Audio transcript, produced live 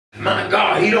My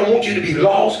God, he don't want you to be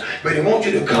lost, but he wants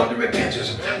you to come to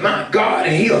repentance. My God,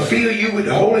 and he'll fill you with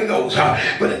the Holy Ghost.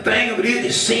 But the thing of it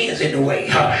is sin's in the way.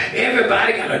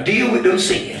 Everybody got to deal with them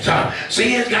sins.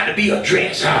 Sins got to be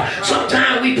addressed.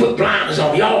 Sometimes we put blinders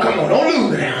on. Y'all come on, don't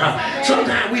lose it now.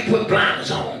 Sometimes we put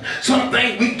blinders on. Some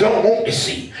things we don't want to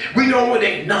see. We don't want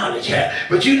to acknowledge.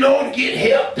 But you know, to get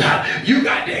help, you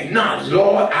got to acknowledge,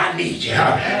 Lord, I need you.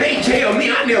 They tell me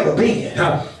I never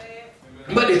been.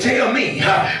 But they tell me,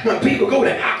 when people go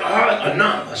to Alcoholics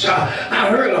Anonymous, I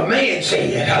heard a man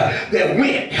say that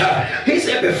went, he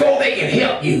said, before they can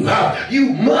help you,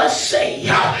 you must say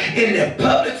in the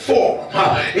public forum,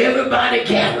 everybody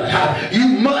gathered, you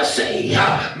must say,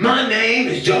 my name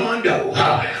is John Doe.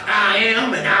 I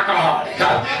am an alcoholic.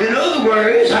 In other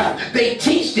words, they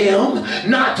teach them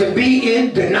not to be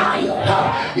in denial.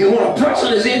 When a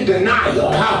person is in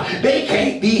denial, they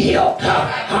can't be helped.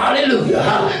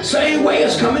 Hallelujah. Same way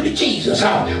as coming to Jesus.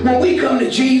 When we come to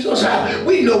Jesus,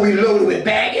 we know we're loaded with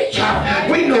baggage.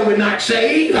 We know we're not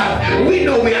saved. We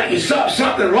know we have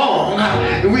something wrong.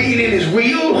 We ain't in his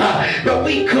will. But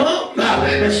we come,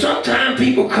 and sometimes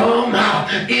people come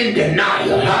in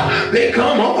denial. They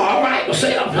come, I'm all right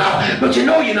myself. But you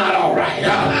know you're not all right.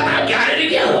 I got it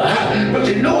together. But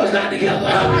you know it's not together.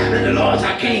 And the Lord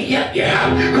said, I can't help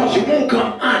you because you won't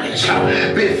come honest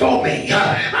before me.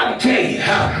 I can tell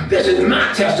you, this is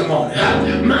my testimony.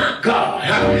 My God,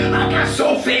 I got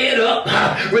so fed up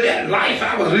with that life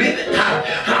I was living.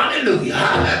 Hallelujah.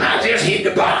 I just hit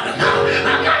the bottom.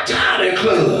 I got tired of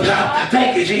clubs.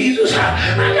 Thank you, Jesus.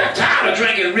 I got tired of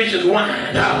drinking Richard's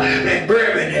wine and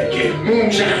bourbon and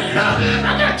moonshine.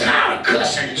 I got tired of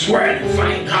cussing and swearing and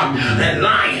fighting and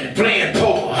lying and playing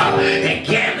poker and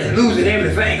gambling, losing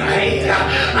everything I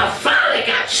had. I finally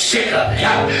got sick of it,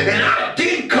 and I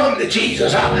didn't come to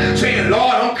Jesus saying,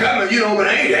 Lord, I'm coming, but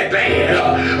it ain't that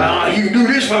bad. You can do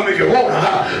this for me if you want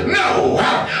to. No,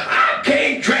 I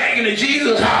came dragging to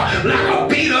Jesus like a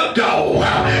beat up dog.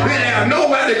 Didn't have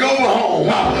nowhere to go home.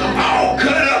 All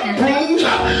cut up and bruised.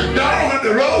 Dog up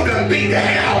the road done beat the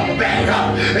hair on my back.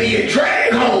 And you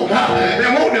drag home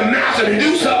and want the master to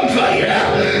do something for you.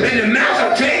 And the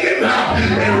master take him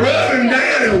and rub him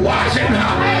down and wash him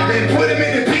and put him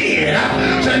in the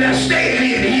pen. So now stay in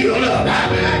here to heal up.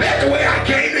 That's the way I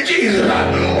came to Jesus.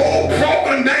 Oh,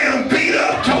 broken down, beat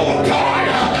up, tore apart.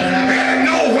 Had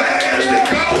nowhere else to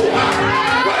go.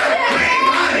 But I came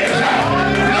honest.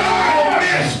 Lord,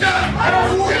 messed up.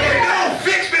 If you don't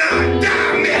fix me, I'll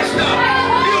die messed up.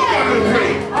 You're going to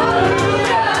pray.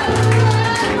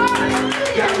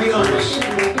 Gotta be honest.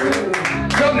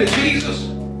 Come to Jesus.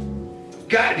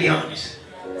 Gotta be honest.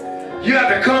 You have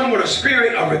to come with a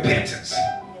spirit of repentance.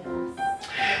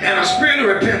 And a spirit of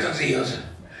repentance is,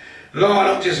 Lord,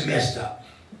 I'm just messed up.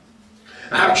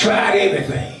 I've tried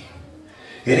everything.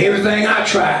 And everything I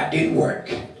tried didn't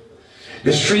work.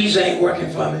 The streets ain't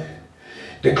working for me.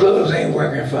 The clubs ain't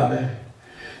working for me.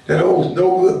 That old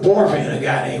no good boyfriend I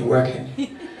got ain't working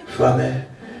for me.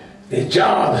 The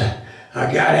job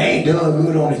I got ain't doing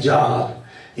good on the job.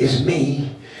 It's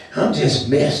me. I'm just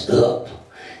messed up.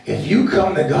 If you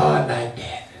come to God like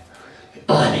that,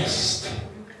 honest,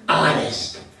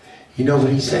 you know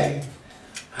what he said?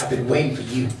 I've been waiting for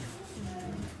you.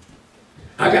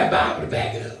 I got Bible to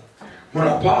back it up. When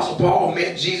Apostle Paul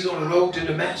met Jesus on the road to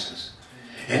Damascus,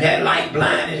 and that light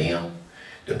blinded him,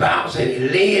 the Bible said he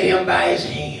led him by his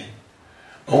hand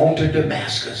on to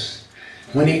Damascus.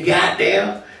 When he got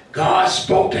there, God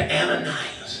spoke to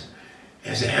Ananias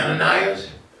and said, Ananias,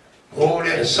 go over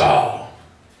there to Saul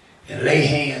and lay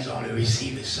hands on him and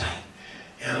receive his sight.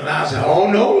 Ananias said, oh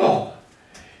no, Lord.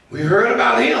 We heard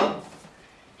about him.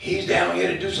 He's down here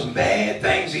to do some bad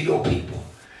things to your people.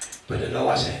 But the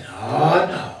Lord said, oh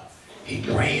no, he's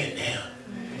praying now.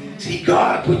 See,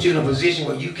 God put you in a position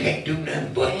where you can't do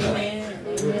nothing but pray.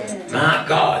 My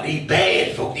God, these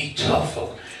bad folk, these tough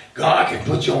folk, God can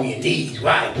put you on your knees.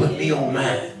 Why? He put me on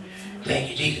mine. Thank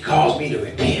you, Jesus. Caused me to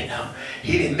repent.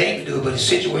 He didn't make me do it, but the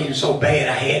situation was so bad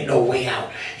I had no way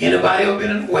out. Anybody ever been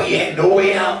in the way? You had no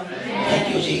way out?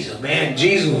 Thank you, Jesus. Man,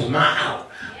 Jesus was my out.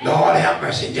 Lord have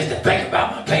mercy. Just to think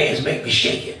about my past make me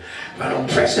shake it. But I'm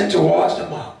pressing towards the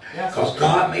mark. Because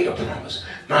God made a promise.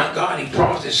 My God, he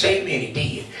promised to save me and he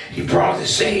did. He promised to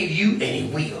save you and he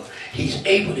will. He's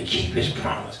able to keep his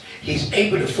promise. He's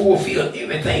able to fulfill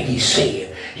everything he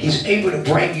said. He's able to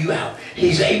bring you out.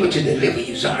 He's able to deliver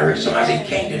you. So I heard somebody say he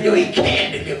can't deliver. He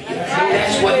can deliver you.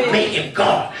 That's what made him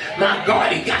God. My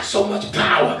God, he got so much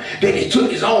power that he took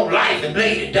his own life and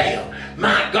laid it down.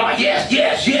 My God, yes,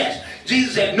 yes, yes.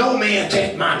 Jesus said, no man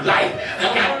take my life.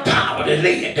 I got power to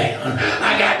lay it down.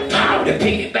 I got power to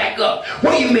pick it back up.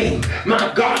 What do you mean?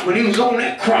 My God, when he was on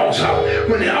that cross,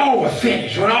 when it all was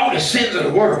finished, when all the sins of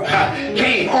the world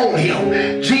came on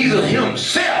him, Jesus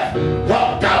himself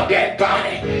walked out that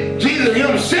body. Jesus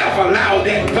himself allowed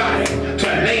that body to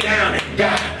lay down and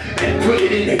die and put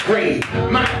it in the grave.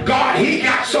 My God, he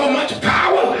got so much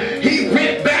power, he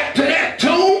went back to that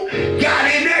tomb,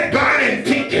 got in that body and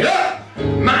picked it up.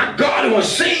 My God, it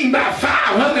was seen by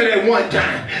 500 at one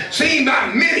time, seen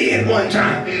by many at one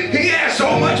time. He had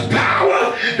so much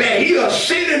power that he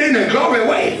ascended in the glory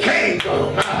where he came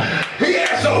from. He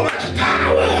had so much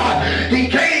power, he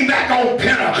came back on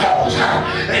Pentecost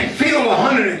and filled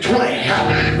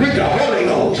 120 with the Holy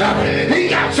Ghost. He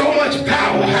got so much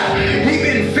power, he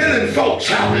been filling folks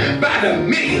by the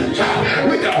millions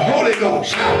with the Holy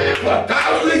Ghost for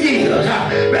thousands of years.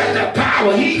 That's the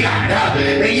power he got.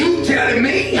 And you telling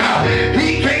me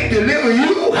he can't deliver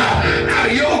you out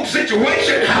of your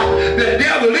situation? The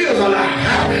devil is a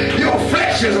lie. Your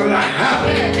flesh is a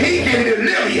lie. He can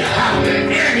deliver you,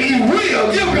 and he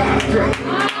will. Give God praise.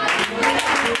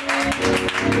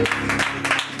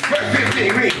 Verse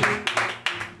 15, read.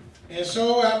 And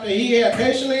so after he had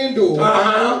patiently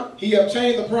endured, he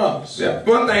obtained the promise. Yeah,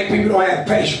 one thing, people don't have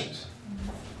patience.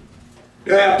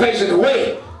 They don't have patience to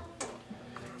wait.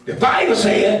 The Bible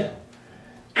said,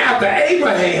 after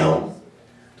Abraham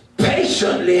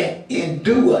patiently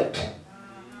endured,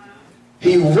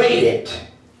 he waited.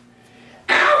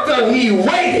 After he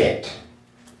waited,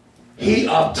 he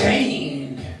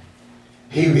obtained,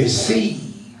 he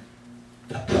received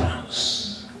the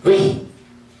promise. Read.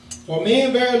 For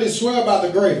men verily swear by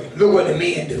the grave. Look what the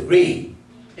men do. Read.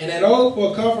 And an oath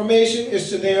for confirmation is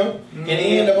to them an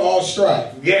end of all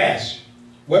strife. Yes.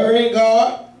 Wherein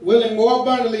God, willing more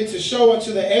abundantly to show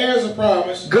unto the heirs of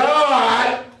promise.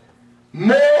 God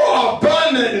more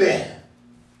abundantly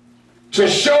to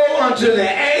show unto the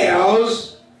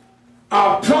heirs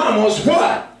of promise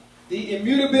what? The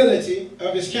immutability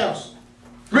of his counsel.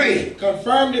 Read.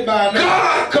 Confirmed it by an oath.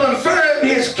 God confirmed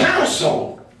his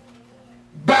counsel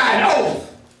by an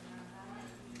oath.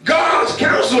 God's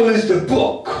counsel is the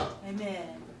book. Amen.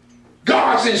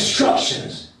 God's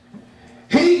instructions.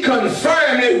 He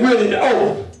confirmed it with an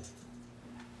oath.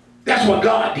 That's what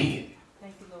God did.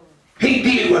 Thank you, Lord. He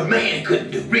did what man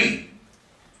couldn't do. Read.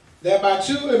 That by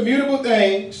two immutable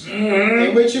things,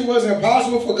 in which it was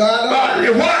impossible for God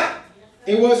to lie. What?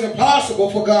 It was impossible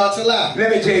for God to lie.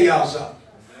 Let me tell y'all something.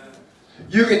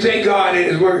 You can take God at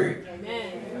his word.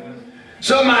 Amen.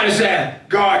 Somebody said,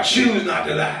 God choose not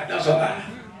to lie. That's a lie.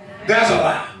 That's a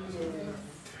lie.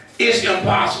 It's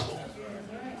impossible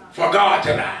for God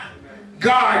to lie.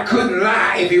 God couldn't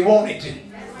lie if he wanted to.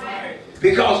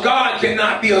 Because God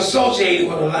cannot be associated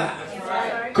with a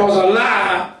lie. Because a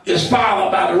lie is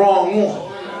followed by the wrong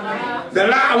one. The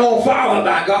lie won't follow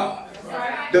by God.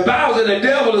 The Bible says the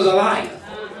devil is a liar.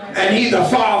 And he's the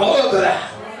father of the lie.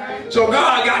 So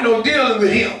God got no dealing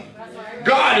with him.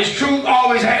 God is truth,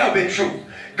 always have been truth.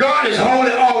 God is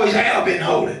holy, always have been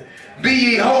holy. Be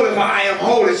ye holy, for I am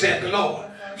holy, said the Lord.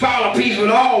 Follow peace with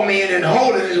all men and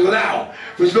holiness without,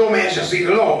 which no man shall see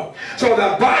the Lord. So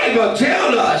the Bible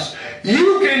tells us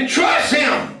you can trust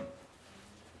him.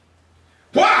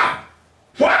 Why?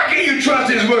 Why can you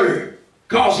trust his word?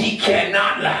 Because he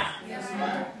cannot lie.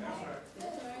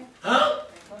 Huh?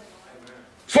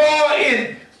 For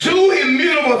in two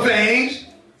immutable things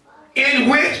in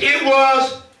which it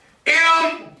was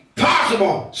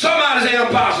impossible. Somebody say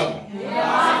impossible.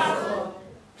 Impossible.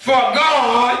 For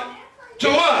God to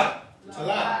what? To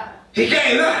lie. He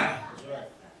can't lie.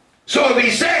 So if he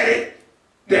said it,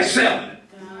 that's settling.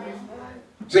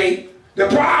 See, the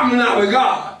problem is not with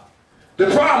God. The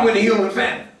problem with the human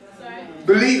family.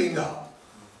 Believing God.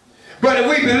 But if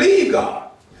we believe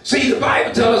God, see, the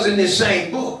Bible tells us in this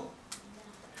same book,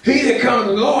 he that comes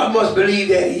to the Lord must believe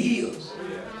that he is.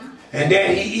 And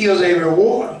that he is a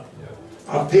rewarder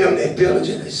of them that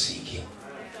diligently seek him.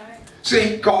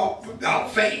 See, God,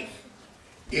 without faith,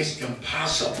 it's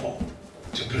impossible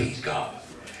to please God.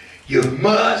 You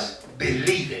must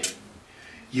believe it.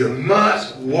 You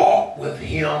must walk with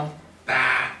him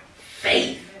by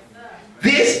faith.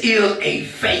 This is a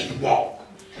faith walk.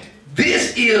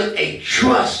 This is a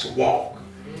trust walk.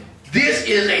 This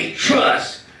is a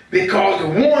trust because the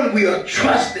one we are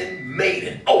trusting made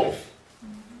an oath.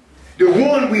 The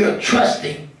one we are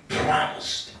trusting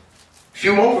promised. A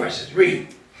few more verses. Read.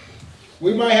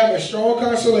 We might have a strong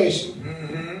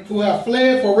consolation who have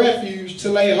fled for refuge to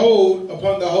lay hold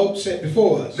upon the hope set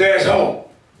before us. There's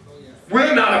hope.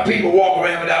 We're not a people walk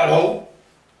around without hope.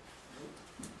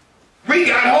 We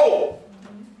got hope.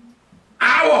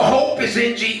 Our hope is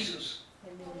in Jesus.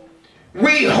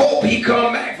 We hope he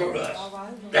come back for us.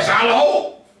 That's our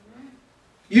hope.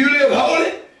 You live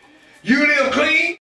holy. You live clean.